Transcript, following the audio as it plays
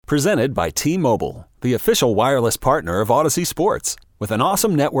Presented by T-Mobile, the official wireless partner of Odyssey Sports. With an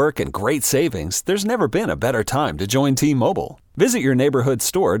awesome network and great savings, there's never been a better time to join T-Mobile. Visit your neighborhood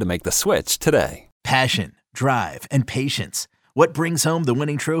store to make the switch today. Passion, drive, and patience. What brings home the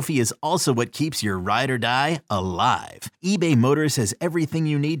winning trophy is also what keeps your ride or die alive. eBay Motors has everything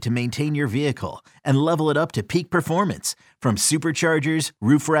you need to maintain your vehicle and level it up to peak performance. From superchargers,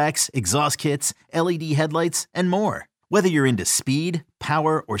 roof racks, exhaust kits, LED headlights, and more. Whether you're into speed,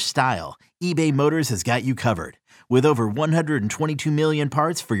 power, or style, eBay Motors has got you covered. With over 122 million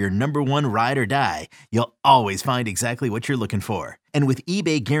parts for your number one ride or die, you'll always find exactly what you're looking for. And with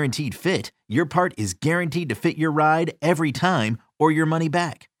eBay Guaranteed Fit, your part is guaranteed to fit your ride every time or your money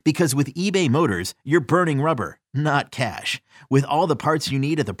back. Because with eBay Motors, you're burning rubber, not cash. With all the parts you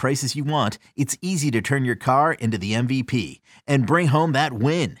need at the prices you want, it's easy to turn your car into the MVP and bring home that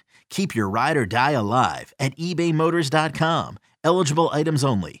win. Keep your ride or die alive at ebaymotors.com. Eligible items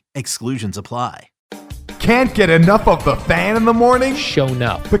only. Exclusions apply. Can't get enough of the fan in the morning? Shown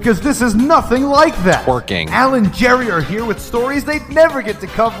up. Because this is nothing like that. Working. Al and Jerry are here with stories they'd never get to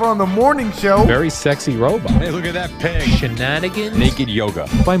cover on the morning show. Very sexy robot. Hey, look at that pig. Shenanigans. Naked yoga.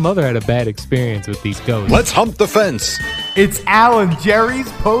 My mother had a bad experience with these ghosts. Let's hump the fence. It's Al and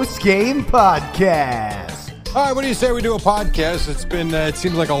Jerry's post-game podcast. All right, what do you say we do a podcast? It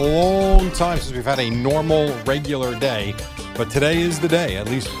seems like a long time since we've had a normal, regular day. But today is the day, at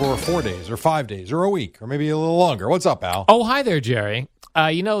least for 4 days or 5 days or a week or maybe a little longer. What's up, Al? Oh, hi there, Jerry.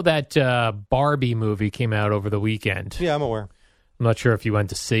 You know that Barbie movie came out over the weekend? Yeah, I'm aware. I'm not sure if you went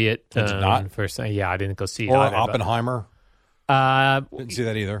to see it. Did you not? First, yeah, I didn't go see it. Or either, Oppenheimer? Didn't see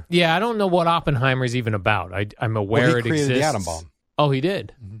that either. Yeah, I don't know what Oppenheimer's even about. I'm aware it exists. He created the atom bomb. Oh, he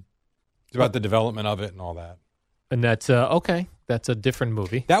did? Mm-hmm. It's about the development of it and all that. And that's, okay, that's a different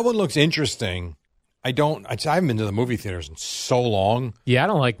movie. That one looks interesting. I haven't been to the movie theaters in so long. Yeah, I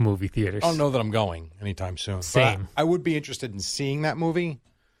don't like movie theaters. I don't know that I'm going anytime soon. Same. But I would be interested in seeing that movie.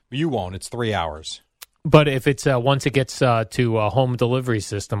 You won't. It's 3 hours. But if it's once it gets to a home delivery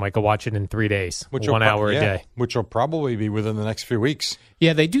system, I could watch it in 3 days, 1 hour a day. Which will probably be within the next few weeks.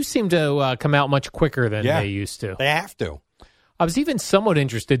 Yeah, they do seem to come out much quicker than they used to. They have to. I was even somewhat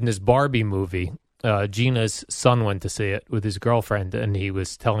interested in this Barbie movie. Gina's son went to see it with his girlfriend, and he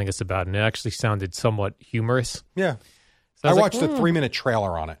was telling us about it, and it actually sounded somewhat humorous. Yeah. So I watched a 3-minute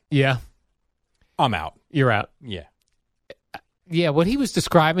trailer on it. Yeah. I'm out. You're out. Yeah. Yeah, what he was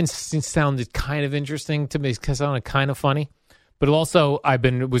describing sounded kind of interesting to me because it sounded kind of funny. But also,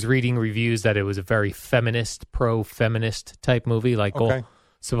 was reading reviews that it was a very feminist, pro-feminist type movie. Like,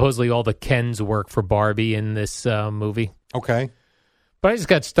 supposedly all the Kens work for Barbie in this movie. Okay. But I just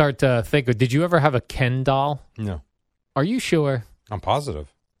got to start to think, did you ever have a Ken doll? No. Are you sure? I'm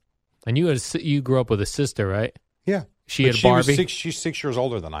positive. And you grew up with a sister, right? Yeah. She had a Barbie? She's 6 years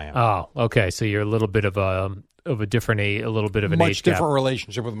older than I am. Oh, okay. So you're a little bit of a different age, a little bit of an age Much different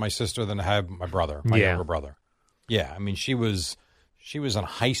relationship with my sister than I have with my brother, my younger brother. Yeah. I mean, she was in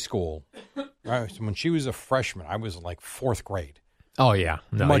high school. Right? When she was a freshman, I was in like 4th grade. Oh, yeah.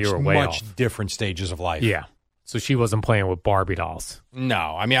 No, you were way off. Much different stages of life. Yeah. So she wasn't playing with Barbie dolls.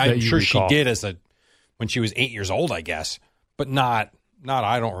 No, I mean I'm sure she did when she was 8 years old, I guess, but not.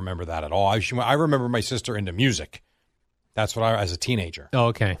 I don't remember that at all. I remember my sister into music. That's what as a teenager. Oh,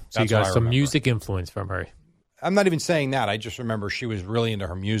 okay. So you got some music influence from her. I'm not even saying that. I just remember she was really into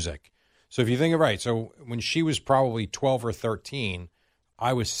her music. So if you think of right, so when she was probably 12 or 13,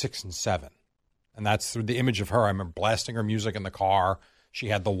 I was 6 and 7, and that's through the image of her. I remember blasting her music in the car. She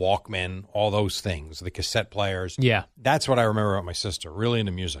had the Walkman, all those things, the cassette players. Yeah. That's what I remember about my sister, really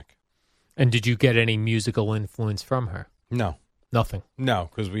into music. And did you get any musical influence from her? No. Nothing? No,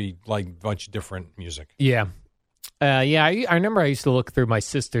 because we like a bunch of different music. Yeah. I remember I used to look through my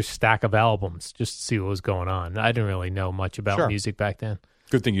sister's stack of albums just to see what was going on. I didn't really know much about music back then.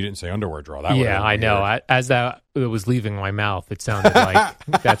 Good thing you didn't say underwear draw. I know. As that was leaving my mouth, it sounded like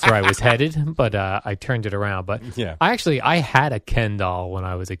that's where I was headed, but I turned it around. But I had a Ken doll when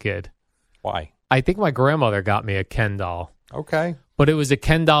I was a kid. Why? I think my grandmother got me a Ken doll. Okay. But it was a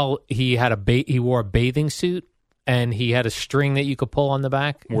Ken doll. He had he wore a bathing suit, and he had a string that you could pull on the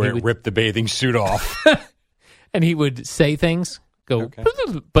back. Where it ripped the bathing suit off. And he would say things,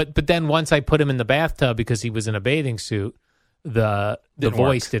 but then once I put him in the bathtub because he was in a bathing suit, the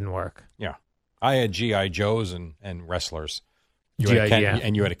voice didn't work. Yeah. I had G.I. Joes and wrestlers. And you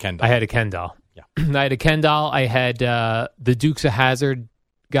had a Ken doll. I had a Ken doll. Yeah. I had a Ken doll. I had the Dukes of Hazzard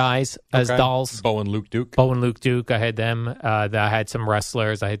guys as dolls. Bo and Luke Duke. I had them. I had some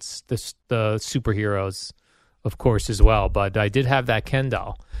wrestlers. I had the superheroes, of course, as well. But I did have that Ken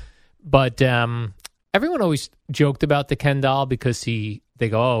doll. But everyone always joked about the Ken doll because the They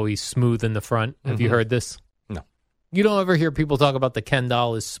go, oh, he's smooth in the front. Have you heard this? No. You don't ever hear people talk about the Ken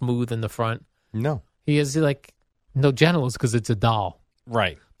doll is smooth in the front. No. He has like no genitals because it's a doll.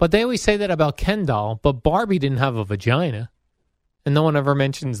 Right. But they always say that about Ken doll, but Barbie didn't have a vagina. And no one ever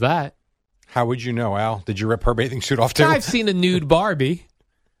mentions that. How would you know, Al? Did you rip her bathing suit off too? I've seen a nude Barbie.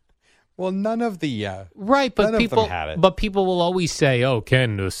 Well, none of the right, but none people of them had it. But people will always say, "Oh,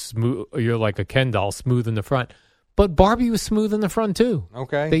 Ken is smooth. You're like a Ken doll, smooth in the front." But Barbie was smooth in the front too.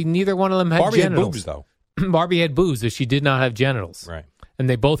 Okay. They neither one of them had Barbie genitals. had boobs though. Barbie had boobs, but she did not have genitals. Right. And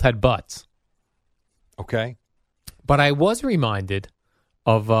they both had butts. Okay. But I was reminded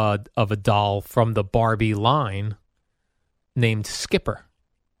of a doll from the Barbie line named Skipper.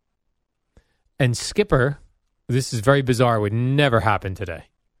 And Skipper, this is very bizarre, would never happen today.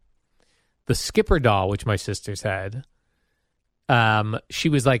 The Skipper doll, which my sisters had, she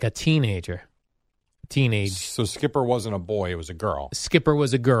was like a teenager. So Skipper wasn't a boy, it was a girl. Skipper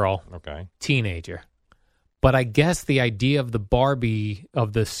was a girl. Okay. Teenager. But I guess the idea of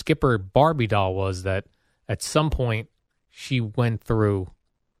the Skipper Barbie doll was that at some point she went through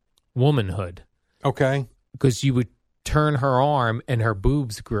womanhood. Okay. Because you would turn her arm and her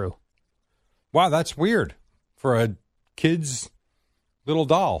boobs grew. Wow, that's weird for a kid's little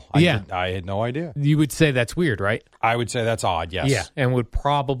doll. I had no idea. You would say that's weird, right? I would say that's odd, yes. Yeah, and would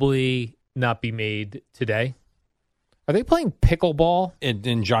probably not be made today. Are they playing pickleball?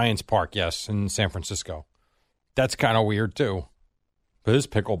 In Giants Park, yes, in San Francisco. That's kind of weird, too. But this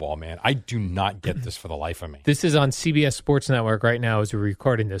pickleball, man, I do not get this for the life of me. This is on CBS Sports Network right now as we're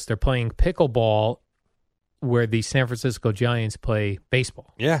recording this. They're playing pickleball where the San Francisco Giants play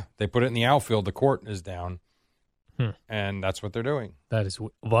baseball. Yeah, they put it in the outfield. The court is down, and that's what they're doing. That is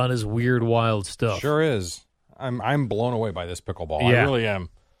weird, wild stuff. Sure is. I'm blown away by this pickleball. Yeah. I really am.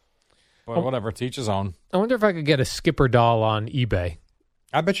 But whatever, to each his own. I wonder if I could get a Skipper doll on eBay.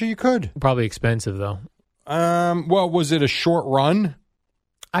 I bet you could. Probably expensive, though. Well, was it a short run?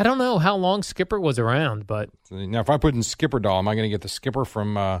 I don't know how long Skipper was around, but... Now, if I put in Skipper doll, am I going to get the Skipper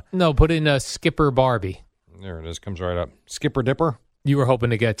from... No, put in a Skipper Barbie. There it is. Comes right up. Skipper Dipper? You were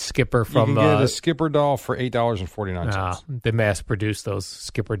hoping to get Skipper from... You can get a Skipper doll for $8.49. They mass-produced those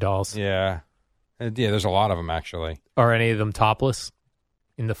Skipper dolls. Yeah. There's a lot of them, actually. Are any of them topless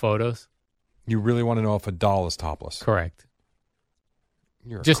in the photos? You really want to know if a doll is topless? Correct.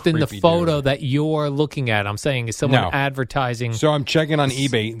 You're just in the photo dude. that you're looking at, I'm saying, is someone advertising? So I'm checking on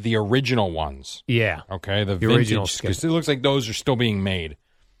eBay the original ones. Yeah. Okay, the original vintage, because it looks like those are still being made.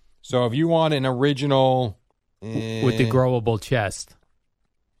 So if you want an original... with the growable chest.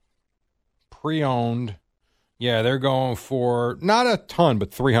 Pre-owned. Yeah, they're going for not a ton, but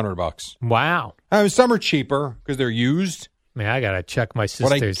 $300. Wow. Some are cheaper because they're used. Man, I got to check my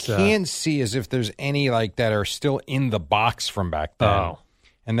sister's... What I can't see is if there's any like that are still in the box from back then. Oh.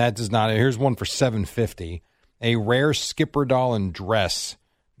 And that does not. Here's one for $750. A rare Skipper doll and dress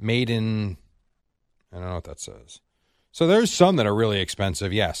made in. I don't know what that says. So there's some that are really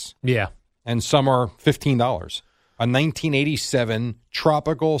expensive. Yes. Yeah. And some are $15. A 1987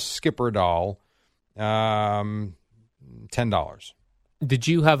 tropical Skipper doll, $10. Did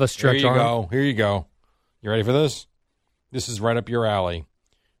you have a stretch arm? Here you go. You ready for this? This is right up your alley.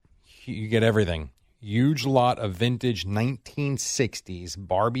 You get everything. Huge lot of vintage 1960s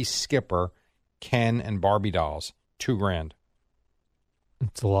Barbie Skipper, Ken, and Barbie dolls. $2,000.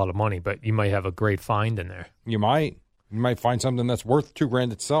 It's a lot of money, but you might have a great find in there. You might. You might find something that's worth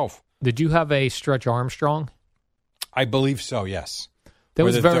 $2,000 itself. Did you have a Stretch Armstrong? I believe so, yes. That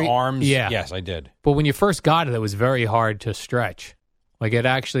was the arms. Yeah. Yes, I did. But when you first got it, it was very hard to stretch. Like it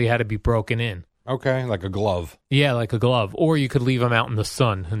actually had to be broken in. Okay, like a glove. Yeah, like a glove. Or you could leave them out in the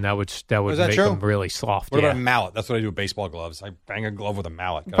sun, and that would make true? them really soft. What about a mallet? That's what I do with baseball gloves. I bang a glove with a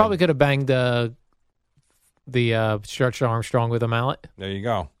mallet. You probably could have banged the Stretch Armstrong with a mallet. There you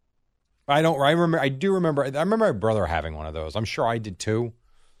go. I do remember my brother having one of those. I'm sure I did too.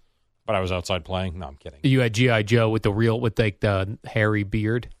 But I was outside playing. No, I'm kidding. You had G.I. Joe with the hairy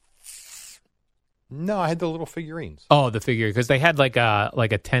beard? No, I had the little figurines. Oh, the figure, because they had like a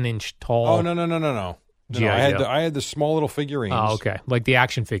 10-inch tall. Oh, no. G.I. Joe. I had the small little figurines. Oh, okay. Like the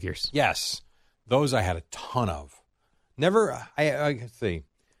action figures. Yes. Those I had a ton of. Never, let's see.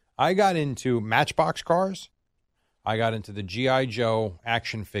 I got into Matchbox cars. I got into the G.I. Joe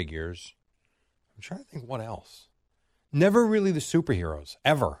action figures. I'm trying to think what else. Never really the superheroes,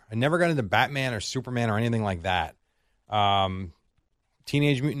 ever. I never got into Batman or Superman or anything like that.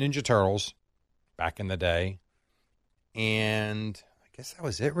 Teenage Mutant Ninja Turtles, back in the day. And I guess that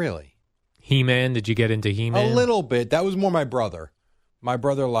was it, really. He-Man, did you get into He-Man? A little bit. That was more my brother. My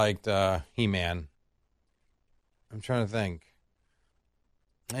brother liked He-Man. I'm trying to think.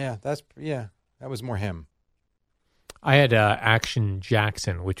 Yeah, that was more him. I had Action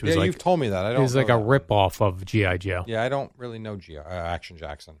Jackson, which was you've told me that. I don't. It was like a know that one. ripoff of G.I. Joe. Yeah, I don't really know Action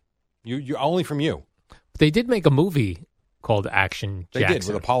Jackson. You only from you. They did make a movie called Action They Jackson. did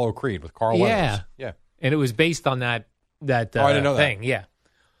with Apollo Creed with Carl Weathers. Yeah. And it was based on that I didn't know thing. that. Yeah.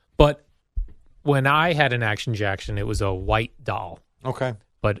 But when I had an Action Jackson, it was a white doll. Okay.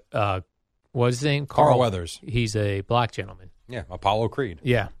 But what was his name? Carl Weathers. He's a black gentleman. Yeah, Apollo Creed.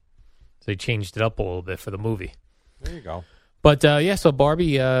 Yeah. So they changed it up a little bit for the movie. There you go. But so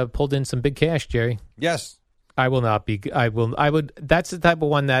Barbie pulled in some big cash, Jerry. Yes. I will not be. I would. That's the type of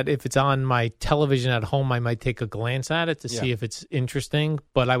one that if it's on my television at home, I might take a glance at it to see if it's interesting.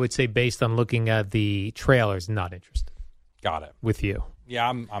 But I would say, based on looking at the trailers, not interested. Got it. With you. Yeah,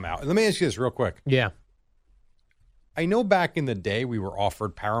 I'm out. Let me ask you this real quick. Yeah. I know back in the day we were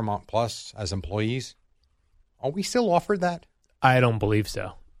offered Paramount Plus as employees. Are we still offered that? I don't believe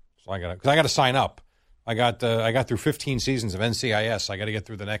so. So I got to sign up. I got through 15 seasons of NCIS. I got to get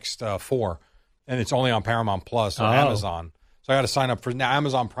through the next 4, and it's only on Paramount Plus or Amazon. So I got to sign up for now.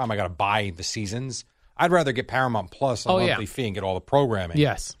 Amazon Prime. I got to buy the seasons. I'd rather get Paramount Plus a monthly fee and get all the programming.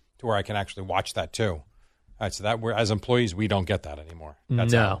 Yes, to where I can actually watch that too. All right, so that we're as employees we don't get that anymore.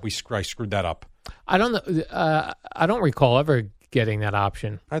 That's no, I screwed that up. I don't know. I don't recall ever getting that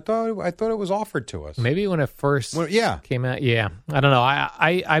option. I thought it was offered to us. Maybe when it first came out. Yeah, I don't know.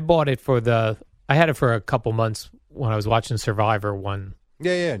 I bought it I had it for a couple months when I was watching Survivor one.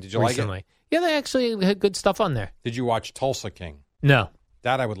 Yeah. Did you recently. like it? Yeah, they actually had good stuff on there. Did you watch Tulsa King? No.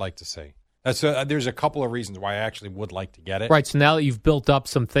 That I would like to see. There's a couple of reasons why I actually would like to get it. Right. So now that you've built up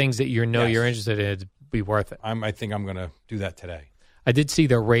some things that you're interested in, it'd be worth it. I think I'm going to do that today. I did see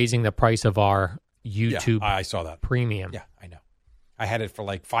they're raising the price of our YouTube. Yeah, I saw that premium. Yeah, I know. I had it for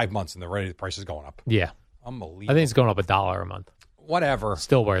like 5 months, and the price is going up. Yeah, unbelievable. I think it's going up $1 a month. Whatever,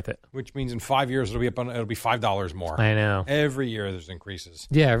 still worth it. Which means in 5 years it'll be $5 more. I know. Every year there's increases.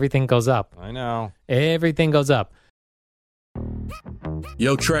 Yeah, everything goes up. I know. Everything goes up.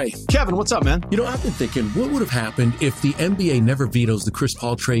 Yo, Trey. Kevin, what's up, man? You know, I've been thinking, what would have happened if the NBA never vetoes the Chris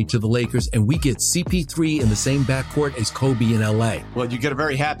Paul trade to the Lakers and we get CP3 in the same backcourt as Kobe in LA? Well, you get a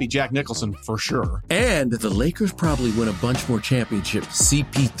very happy Jack Nicholson for sure. And the Lakers probably win a bunch more championships.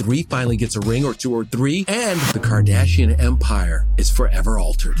 CP3 finally gets a ring or 2 or 3, and the Kardashian empire is forever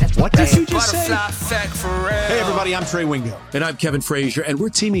altered. What did you just say? Hey, everybody, I'm Trey Wingo. And I'm Kevin Frazier, and we're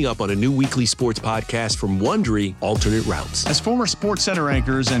teaming up on a new weekly sports podcast from Wondery, Alternate Routes. As former Sports Center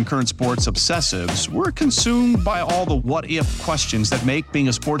anchors and current sports obsessives, we're consumed by all the what-if questions that make being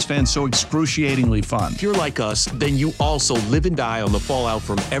a sports fan so excruciatingly fun. If you're like us, then you also live and die on the fallout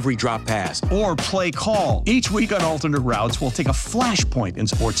from every drop pass. Or play call. Each week on Alternate Routes, we'll take a flashpoint in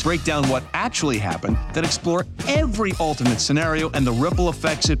sports, break down what actually happened, then explore every alternate scenario and the ripple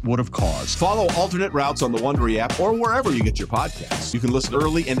effects it would have caused. Follow Alternate Routes on the Wondery app or wherever you get your podcasts. You can listen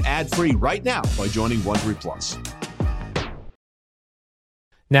early and ad-free right now by joining Wondery Plus.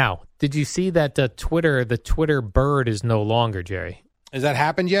 Now, did you see that the Twitter bird is no longer, Jerry? Has that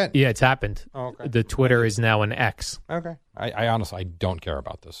happened yet? Yeah, it's happened. Oh, okay. The Twitter is now an X. Okay. I honestly don't care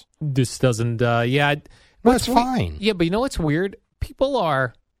about this. This doesn't, No, it's fine. Yeah, but you know what's weird? People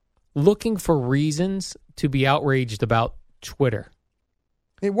are looking for reasons to be outraged about Twitter.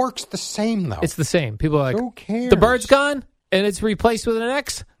 It works the same, though. It's the same. People are like, who cares? The bird's gone and it's replaced with an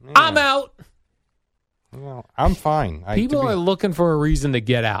X? Yeah. I'm out. Well, I'm fine. People are looking for a reason to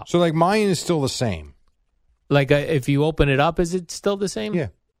get out. So, like, mine is still the same. Like, if you open it up, is it still the same? Yeah.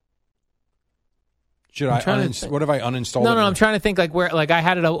 Should what if I uninstall it? No, I'm trying to think like where, like I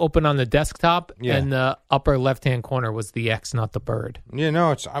had it open on the desktop, and the upper left-hand corner was the X, not the bird. Yeah,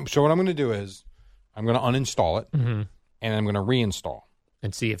 no, so what I'm going to do is I'm going to uninstall it, and I'm going to reinstall.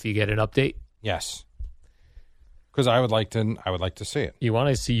 And see if you get an update? Yes. Because I would like to see it. You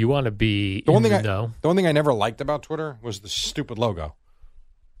want to see? You want to be the one thing I never liked about Twitter was the stupid logo.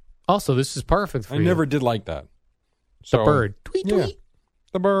 Also, this is perfect for you. I never did like that. The bird. Tweet, tweet.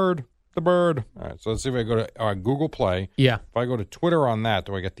 The bird. All right, so let's see if I go to Google Play. Yeah. If I go to Twitter on that,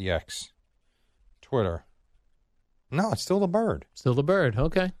 do I get the X? Twitter. No, it's still the bird. Still the bird.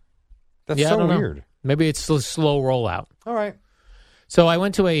 Okay. That's so weird. Maybe it's a slow rollout. All right. So I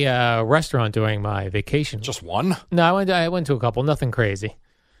went to a restaurant during my vacation. Just one? No, I went to a couple. Nothing crazy.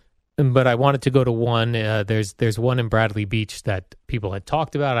 But I wanted to go to one. There's one in Bradley Beach that people had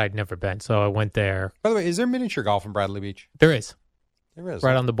talked about. I'd never been, so I went there. By the way, is there miniature golf in Bradley Beach? There is. There is.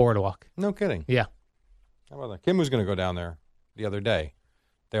 Right on the boardwalk. No kidding. Yeah. How about that? Kim was going to go down there the other day.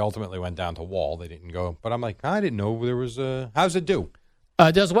 They ultimately went down to Wall. They didn't go. But I'm like, I didn't know there was how's it do?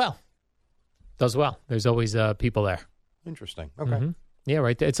 Does well. Does well. There's always people there. Interesting. Okay. Mm-hmm. Yeah,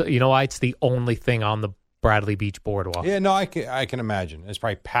 right. It's why it's the only thing on the Bradley Beach boardwalk. Yeah, no, I can imagine. It's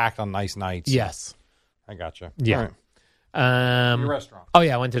probably packed on nice nights. Yes. I gotcha. Yeah. All right. Your restaurant. Oh,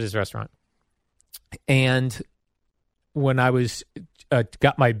 yeah, I went to this restaurant. And when I was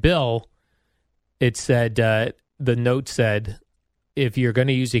got my bill, it said, the note said, if you're going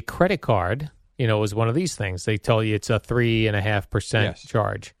to use a credit card, it was one of these things. They tell you it's a 3.5%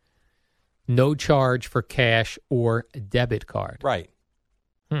 charge. No charge for cash or debit card. Right.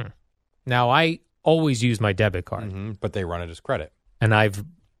 Now, I always use my debit card. But they run it as credit. And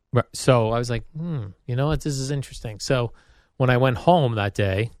so I was like, you know what? This is interesting. So when I went home that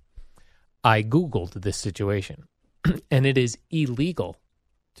day, I Googled this situation. And it is illegal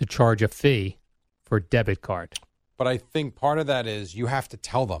to charge a fee for debit card. But I think part of that is you have to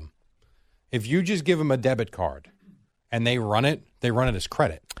tell them. If you just give them a debit card and they run it as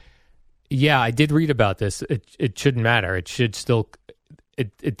credit. Yeah, I did read about this. It shouldn't matter. It should still,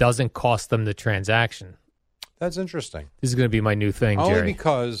 it doesn't cost them the transaction. That's interesting. This is going to be my new thing, Jerry.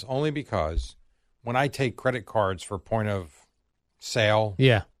 Only because when I take credit cards for point of sale,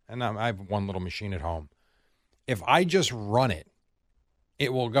 and I have one little machine at home. If I just run it,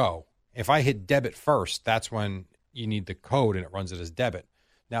 it will go. If I hit debit first, that's when you need the code and it runs it as debit.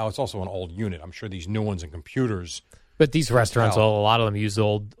 Now, it's also an old unit. I'm sure these new ones and computers. But these restaurants, a lot of them use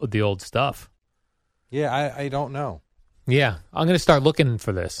the old stuff. Yeah, I don't know. Yeah, I'm going to start looking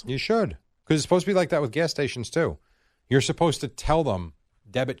for this. You should. Because it's supposed to be like that with gas stations, too. You're supposed to tell them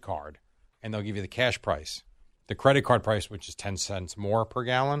debit card, and they'll give you the cash price. The credit card price, which is 10 cents more per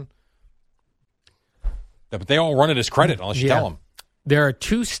gallon. But they all run it as credit unless you tell them. There are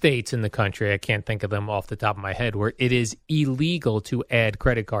 2 states in the country, I can't think of them off the top of my head, where it is illegal to add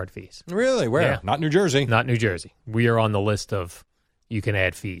credit card fees. Really? Where? Yeah. Not New Jersey. Not New Jersey. We are on the list of you can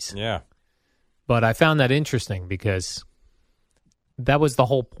add fees. Yeah. But I found that interesting because that was the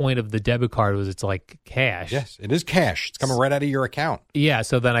whole point of the debit card was it's like cash. Yes, it is cash. It's coming right out of your account. Yeah,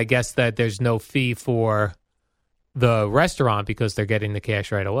 so then I guess that there's no fee for the restaurant because they're getting the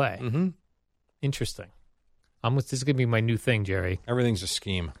cash right away. Mm-hmm. Interesting. This is going to be my new thing, Jerry. Everything's a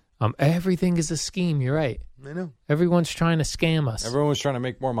scheme. Everything is a scheme. You're right. I know. Everyone's trying to scam us. Everyone's trying to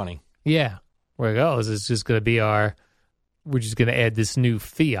make more money. Yeah. Where it goes is just going to be we're just going to add this new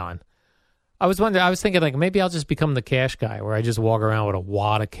fee on. I was thinking like maybe I'll just become the cash guy where I just walk around with a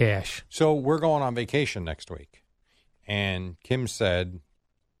wad of cash. So we're going on vacation next week. And Kim said,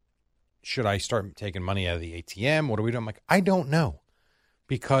 should I start taking money out of the ATM? What do we do? I'm like, I don't know.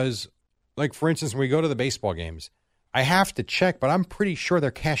 Because, like, for instance, when we go to the baseball games, I have to check, but I'm pretty sure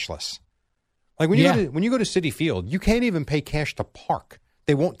they're cashless. Like, when you go to Citi Field, you can't even pay cash to park.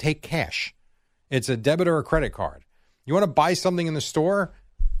 They won't take cash. It's a debit or a credit card. You want to buy something in the store?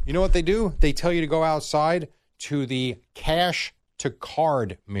 You know what they do? They tell you to go outside to the cash to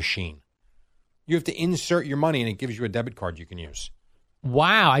card machine. You have to insert your money, and it gives you a debit card you can use.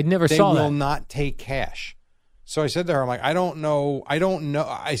 Wow, I never saw that. They will not take cash. So I said to her, I'm like, I don't know.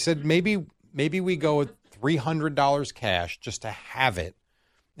 I said, maybe we go with $300 cash just to have it.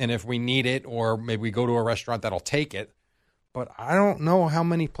 And if we need it, or maybe we go to a restaurant that'll take it. But I don't know how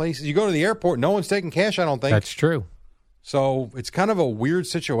many places. You go to the airport, no one's taking cash, I don't think. That's true. So it's kind of a weird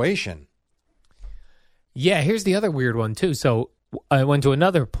situation. Yeah, here's the other weird one, too. So I went to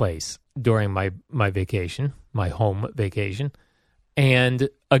another place during my vacation, my home vacation. And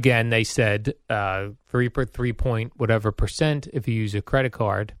again, they said 3 point whatever % if you use a credit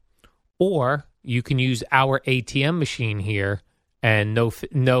card, or you can use our ATM machine here and no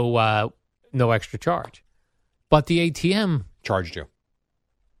extra charge. But the ATM charged you.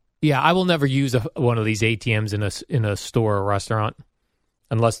 Yeah, I will never use one of these ATMs in a store or restaurant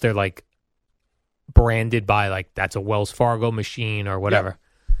unless they're like branded by like that's a Wells Fargo machine or whatever. Yep.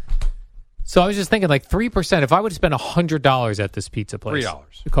 So I was just thinking like 3%. If I would spend $100 at this pizza place, $3.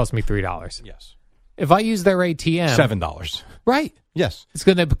 It cost me $3. Yes. If I use their ATM, $7. Right. Yes. It's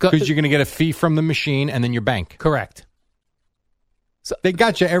going to because you're going to get a fee from the machine and then your bank. Correct. So they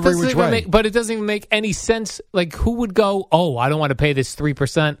got you every which way. But it doesn't even make any sense. Like, who would go, oh, I don't want to pay this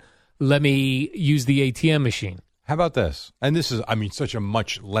 3%. Let me use the ATM machine. How about this? And this is, I mean, such a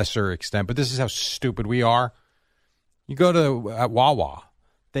much lesser extent, but this is how stupid we are. You go to at Wawa,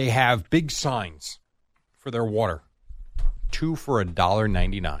 they have big signs for their water. 2 for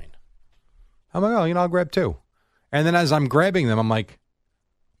 $1.99. I'm like, oh, I'll grab 2. And then as I'm grabbing them, I'm like,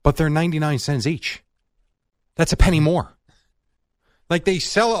 but they're 99 cents each. That's a penny more. Like, they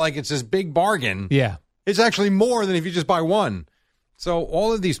sell it like it's this big bargain. Yeah. It's actually more than if you just buy one. So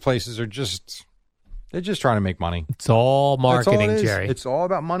all of these places are just, They're just trying to make money. It's all marketing, That's all it is. Jerry. It's all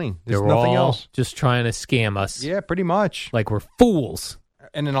about money. There's They're nothing all else. just trying to scam us. Yeah, pretty much. Like we're fools.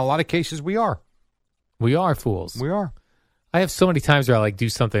 And in a lot of cases, we are. We are fools. We are. I have so many times where I do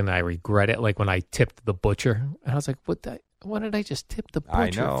something and I regret it, like when I tipped the butcher. And I was like, what did I just tip the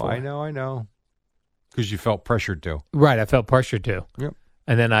butcher for? I know. Because you felt pressured to. Right, I felt pressured to. Yep.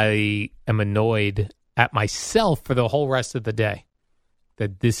 And then I am annoyed at myself for the whole rest of the day.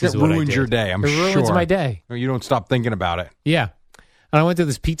 That this is what I did. It ruins your day, I'm sure. It ruins my day. You don't stop thinking about it. Yeah. And I went to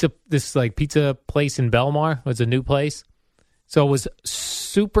this pizza place in Belmar. It was a new place. So it was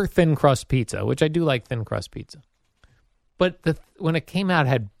super thin crust pizza, which I do like thin crust pizza. But when it came out, it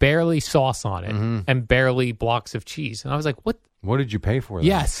had barely sauce on it and barely blocks of cheese. And I was like, what? What did you pay for that?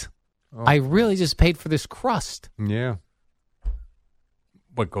 Yes. Oh. I really just paid for this crust. Yeah.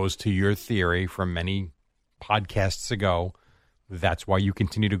 What goes to your theory from many podcasts ago, that's why you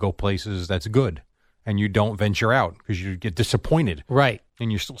continue to go places that's good. And you don't venture out because you get disappointed. Right.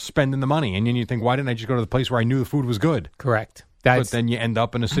 And you're still spending the money. And then you think, why didn't I just go to the place where I knew the food was good? Correct. But then you end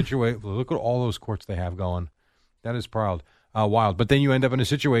up in a situation. Look at all those courts they have going. That is wild. But then you end up in a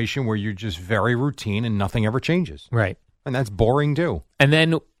situation where you're just very routine and nothing ever changes. Right. And that's boring too. And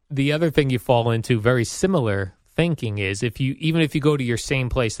then the other thing you fall into, very similar thinking, is even if you go to your same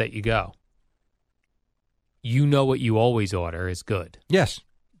place that you go, you know what you always order is good. Yes.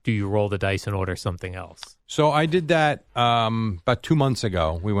 Do you roll the dice and order something else? So I did that about 2 months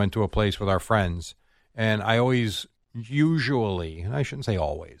ago. We went to a place with our friends, and I usually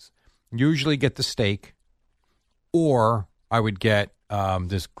get the steak, or I would get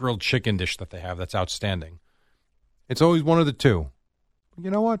this grilled chicken dish that they have that's outstanding. It's always one of the two. You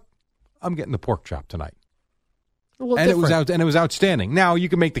know what? I'm getting the pork chop tonight. And it was outstanding. Now you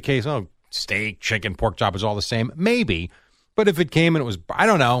can make the case, steak, chicken, pork chop is all the same. Maybe. But if it came and it was, I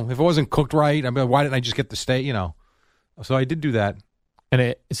don't know, if it wasn't cooked right, I mean, why didn't I just get the steak, So I did do that. And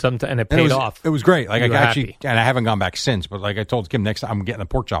it paid off. It was great. Like, you were happy. Happy. And I haven't gone back since, but like I told Kim, next time I'm getting the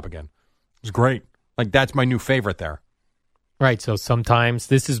pork chop again. It was great. Like, that's my new favorite there. Right. So sometimes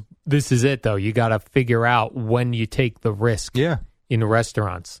this is it, though. You got to figure out when you take the risk in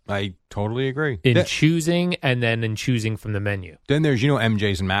restaurants. I totally agree. In choosing and then in choosing from the menu. Then there's,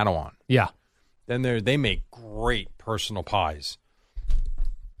 MJ's in Mattawan. Yeah. Then they make great personal pies.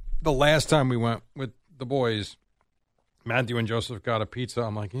 The last time we went with the boys, Matthew and Joseph got a pizza.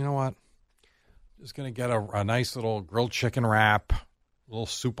 I'm like, you know what? Just going to get a nice little grilled chicken wrap, a little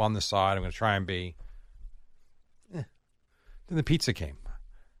soup on the side. I'm going to try and be. Then the pizza came.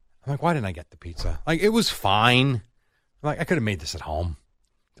 I'm like, why didn't I get the pizza? Like, it was fine. I'm like, I could have made this at home.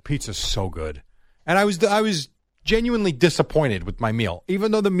 The pizza's so good. And I was genuinely disappointed with my meal.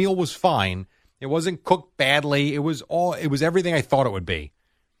 Even though the meal was fine, it wasn't cooked badly. It was everything I thought it would be.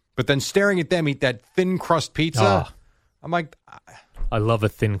 But then staring at them eat that thin crust pizza, I'm like, I love a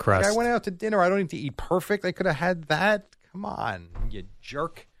thin crust. I went out to dinner. I don't need to eat perfect. I could have had that. Come on, you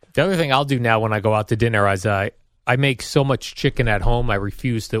jerk. The other thing I'll do now when I go out to dinner is I make so much chicken at home, I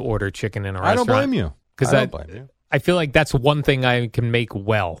refuse to order chicken in a restaurant. I don't blame you. Because I feel like that's one thing I can make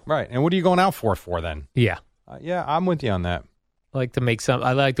well. Right. And what are you going out for then? Yeah. Yeah, I'm with you on that. I like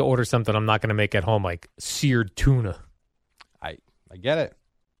to order something I'm not going to make at home, like seared tuna. I get it.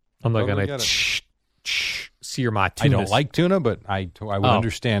 I'm not going to sear my tuna. I don't like tuna, but I would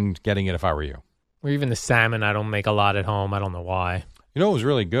understand getting it if I were you. Or even the salmon, I don't make a lot at home. I don't know why. It was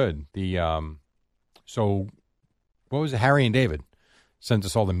really good. So what was it? Harry and David sent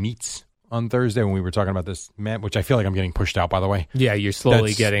us all the meats on Thursday when we were talking about this, which I feel like I'm getting pushed out, by the way. Yeah, you're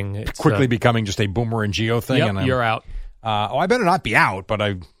slowly quickly becoming just a Boomer and Geo thing. Yep, and you're out. I better not be out, but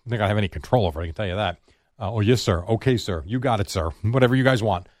I think I have any control over it. I can tell you that. Yes, sir. Okay, sir. You got it, sir. Whatever you guys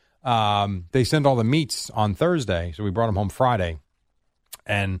want. They send all the meats on Thursday, so we brought them home Friday.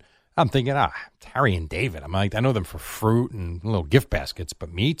 And I'm thinking, it's Harry and David. I'm like, I know them for fruit and little gift baskets,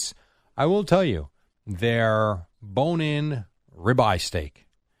 but meats, I will tell you, their bone-in ribeye steak,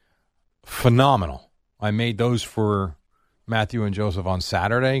 phenomenal. I made those for Matthew and Joseph on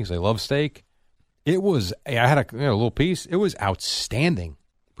Saturday because they love steak. I had a little piece. It was outstanding.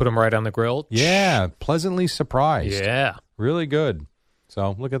 Put them right on the grill. Yeah, pleasantly surprised. Yeah. Really good.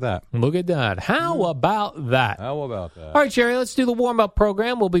 So look at that. Look at that. How about that? How about that? All right, Jerry, let's do the warm-up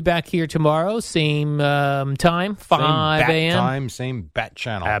program. We'll be back here tomorrow, same time, 5 a.m. Same bat time, same bat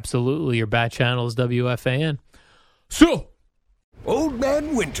channel. Absolutely. Your bat channel is WFAN. So, Old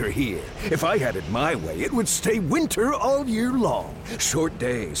Man Winter here. If I had it my way, it would stay winter all year long. Short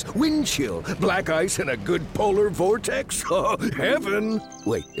days, wind chill, black ice, and a good polar vortex. Oh, heaven.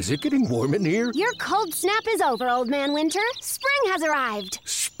 Wait, is it getting warm in here? Your cold snap is over, Old Man Winter. Spring has arrived.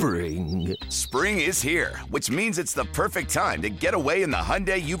 Spring? spring. Spring is here, which means it's the perfect time to get away in the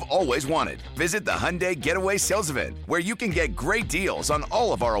Hyundai you've always wanted. Visit the Hyundai Getaway Sales Event, where you can get great deals on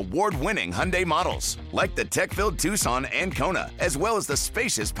all of our award-winning Hyundai models, like the tech-filled Tucson and Kona, as well as the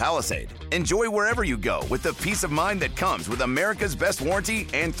spacious Palisade. Enjoy wherever you go with the peace of mind that comes with America's best warranty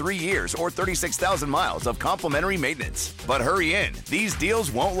and 3 years or 36,000 miles of complimentary maintenance. But hurry in, these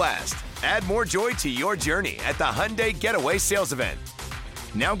deals won't last. Add more joy to your journey at the Hyundai Getaway Sales Event.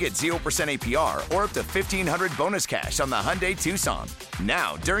 Now get 0% APR or up to $1,500 bonus cash on the Hyundai Tucson.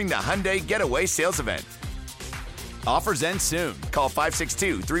 Now, during the Hyundai Getaway Sales Event. Offers end soon. Call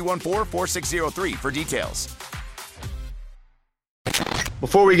 562-314-4603 for details.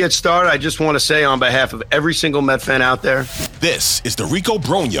 Before we get started, I just want to say on behalf of every single Met fan out there, this is the Rico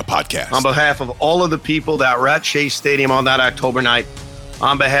Bronya Podcast. On behalf of all of the people that were at Chase Stadium on that October night,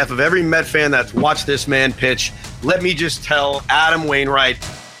 on behalf of every Met fan that's watched this man pitch, let me just tell Adam Wainwright,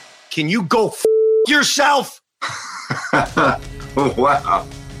 can you go yourself? Wow.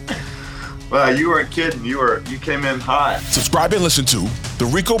 Well, you weren't kidding. You came in hot. Subscribe and listen to the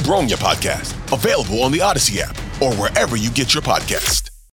Rico Bronya Podcast, available on the Odyssey app or wherever you get your podcast.